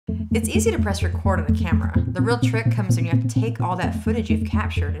It's easy to press record on the camera. The real trick comes when you have to take all that footage you've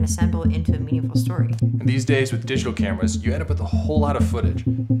captured and assemble it into a meaningful story. And these days with digital cameras, you end up with a whole lot of footage,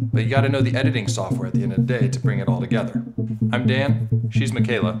 but you gotta know the editing software at the end of the day to bring it all together. I'm Dan, she's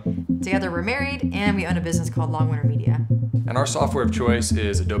Michaela. Together we're married and we own a business called Long Winter Media. And our software of choice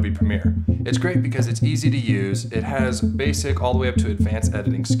is Adobe Premiere. It's great because it's easy to use, it has basic all the way up to advanced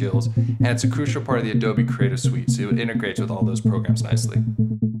editing skills, and it's a crucial part of the Adobe Creative Suite, so it integrates with all those programs nicely.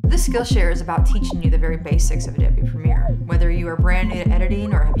 This Skillshare is about teaching you the very basics of Adobe Premiere. Whether you are brand new to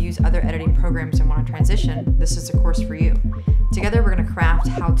editing or have used other editing programs and want to transition, this is a course for you. Together we're going to craft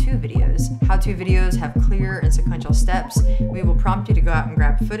how-to videos. How-to videos have clear and sequential steps. We will prompt you to go out and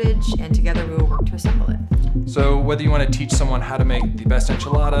grab footage, and together we will work to assemble it. So whether you want to teach someone how to make the best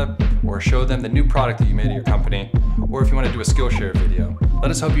enchilada, or show them the new product that you made at your company, or if you want to do a Skillshare video,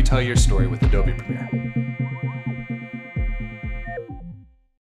 let us help you tell your story with Adobe Premiere.